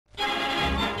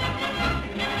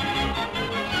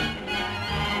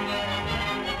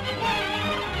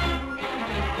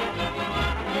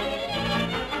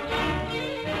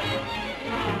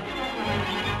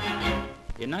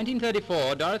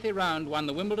1934, Dorothy Round won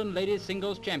the Wimbledon Ladies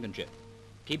Singles Championship,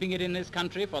 keeping it in this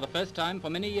country for the first time for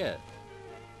many years.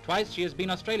 Twice she has been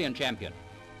Australian champion,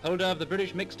 holder of the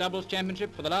British Mixed Doubles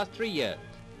Championship for the last 3 years,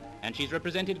 and she's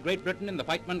represented Great Britain in the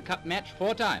Whiteman Cup match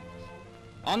 4 times.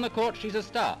 On the court, she's a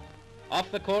star.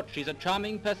 Off the court, she's a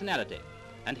charming personality.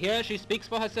 And here she speaks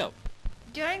for herself.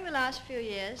 During the last few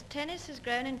years, tennis has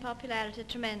grown in popularity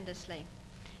tremendously,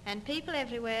 and people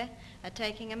everywhere are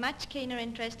taking a much keener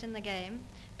interest in the game,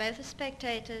 both as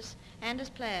spectators and as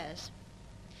players.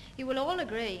 You will all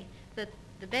agree that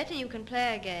the better you can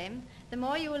play a game, the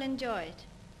more you will enjoy it.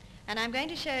 And I'm going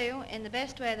to show you, in the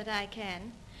best way that I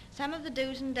can, some of the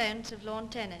do's and don'ts of lawn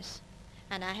tennis,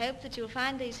 and I hope that you'll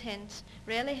find these hints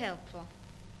really helpful.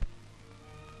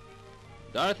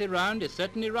 Dorothy Round is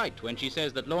certainly right when she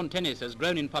says that lawn tennis has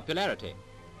grown in popularity.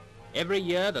 Every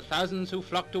year, the thousands who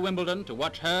flock to Wimbledon to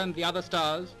watch her and the other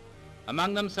stars,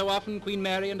 among them so often Queen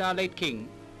Mary and our late King,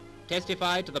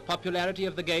 testify to the popularity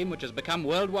of the game which has become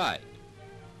worldwide.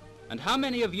 And how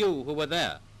many of you who were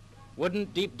there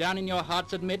wouldn't deep down in your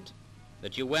hearts admit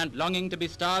that you weren't longing to be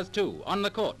stars too, on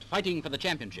the court, fighting for the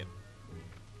championship?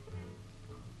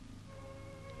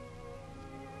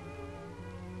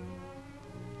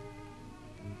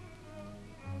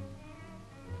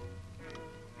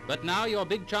 But now your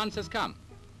big chance has come,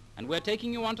 and we're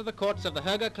taking you onto the courts of the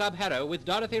Herger Club Harrow with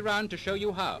Dorothy Round to show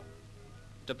you how.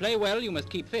 To play well, you must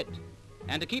keep fit,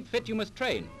 and to keep fit, you must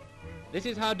train. This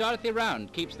is how Dorothy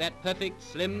Round keeps that perfect,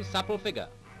 slim, supple figure.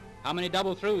 How many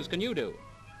double throws can you do?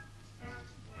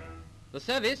 The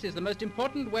service is the most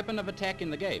important weapon of attack in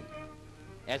the game.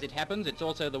 As it happens, it's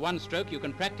also the one stroke you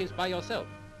can practice by yourself.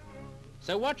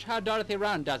 So watch how Dorothy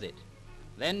Round does it.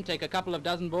 Then take a couple of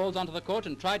dozen balls onto the court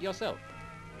and try it yourself.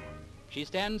 She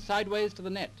stands sideways to the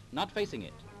net, not facing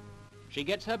it. She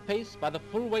gets her pace by the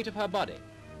full weight of her body,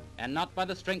 and not by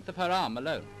the strength of her arm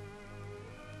alone.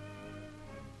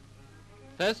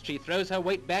 First, she throws her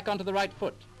weight back onto the right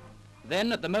foot.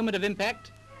 Then, at the moment of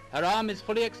impact, her arm is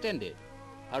fully extended.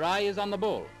 Her eye is on the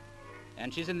ball,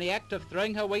 and she's in the act of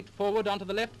throwing her weight forward onto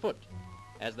the left foot,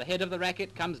 as the head of the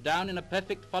racket comes down in a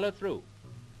perfect follow-through,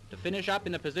 to finish up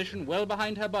in a position well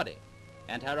behind her body,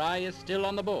 and her eye is still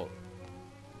on the ball.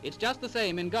 It's just the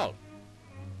same in golf.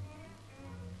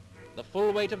 The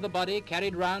full weight of the body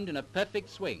carried round in a perfect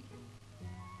swing.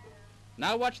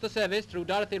 Now watch the service through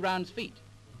Dorothy Round's feet.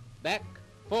 Back,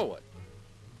 forward.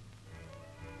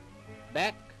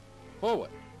 Back,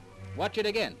 forward. Watch it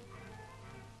again.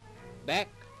 Back,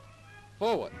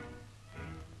 forward.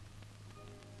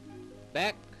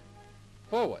 Back,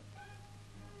 forward.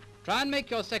 Try and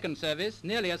make your second service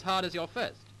nearly as hard as your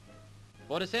first.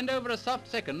 For to send over a soft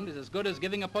second is as good as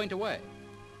giving a point away.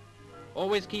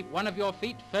 Always keep one of your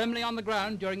feet firmly on the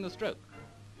ground during the stroke,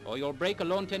 or you'll break a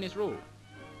lawn tennis rule.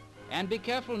 And be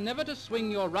careful never to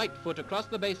swing your right foot across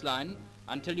the baseline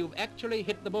until you've actually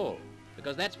hit the ball,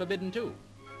 because that's forbidden too.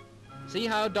 See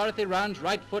how Dorothy Round's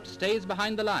right foot stays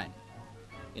behind the line.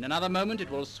 In another moment it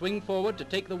will swing forward to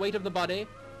take the weight of the body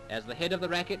as the head of the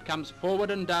racket comes forward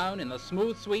and down in a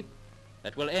smooth sweep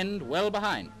that will end well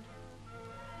behind.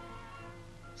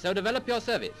 So develop your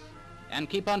service and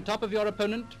keep on top of your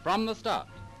opponent from the start.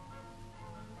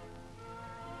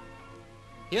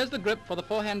 Here's the grip for the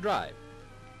forehand drive.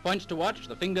 Points to watch,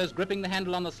 the fingers gripping the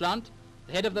handle on the slant,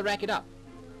 the head of the racket up.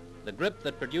 The grip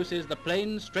that produces the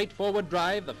plain, straightforward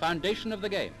drive, the foundation of the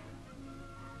game.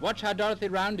 Watch how Dorothy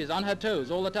Round is on her toes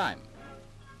all the time.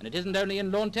 And it isn't only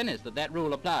in lawn tennis that that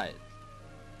rule applies.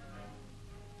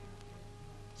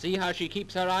 See how she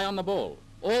keeps her eye on the ball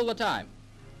all the time.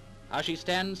 How she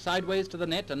stands sideways to the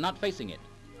net and not facing it.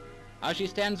 How she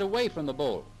stands away from the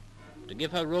ball to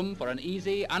give her room for an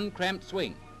easy, uncramped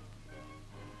swing.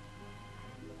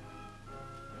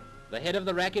 The head of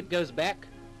the racket goes back,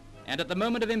 and at the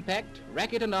moment of impact,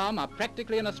 racket and arm are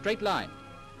practically in a straight line.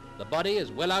 The body is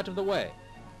well out of the way,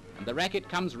 and the racket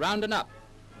comes round and up.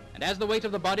 And as the weight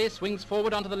of the body swings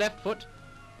forward onto the left foot,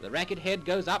 the racket head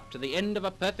goes up to the end of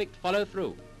a perfect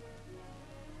follow-through.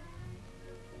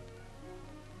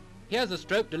 Here's a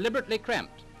stroke deliberately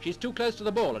cramped. She's too close to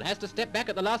the ball and has to step back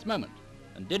at the last moment.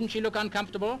 And didn't she look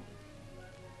uncomfortable?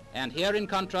 And here in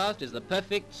contrast is the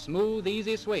perfect, smooth,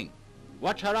 easy swing.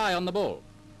 Watch her eye on the ball.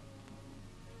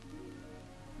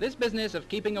 This business of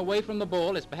keeping away from the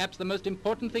ball is perhaps the most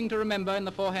important thing to remember in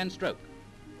the forehand stroke.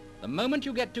 The moment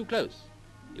you get too close,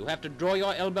 you have to draw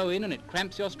your elbow in and it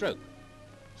cramps your stroke.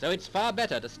 So it's far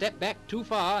better to step back too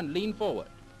far and lean forward.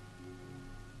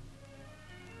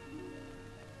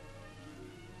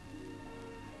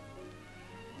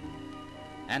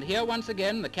 And here once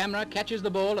again the camera catches the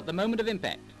ball at the moment of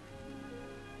impact.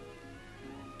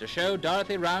 to show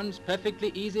Dorothy Round's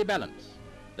perfectly easy balance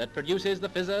that produces the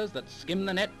fizzers that skim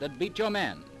the net that beat your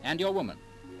man and your woman.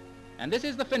 And this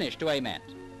is the finish to aim at.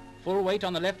 Full weight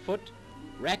on the left foot,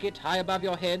 racket high above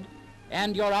your head,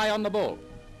 and your eye on the ball.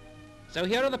 So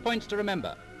here are the points to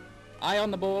remember. Eye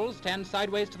on the ball, stand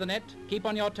sideways to the net, keep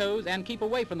on your toes, and keep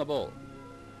away from the ball,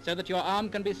 so that your arm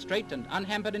can be straight and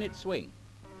unhampered in its swing.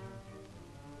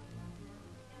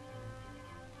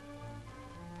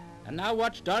 And now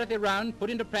watch Dorothy Round put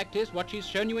into practice what she's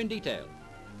shown you in detail.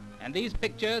 And these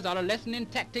pictures are a lesson in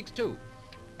tactics too,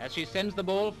 as she sends the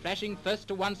ball flashing first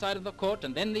to one side of the court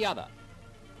and then the other.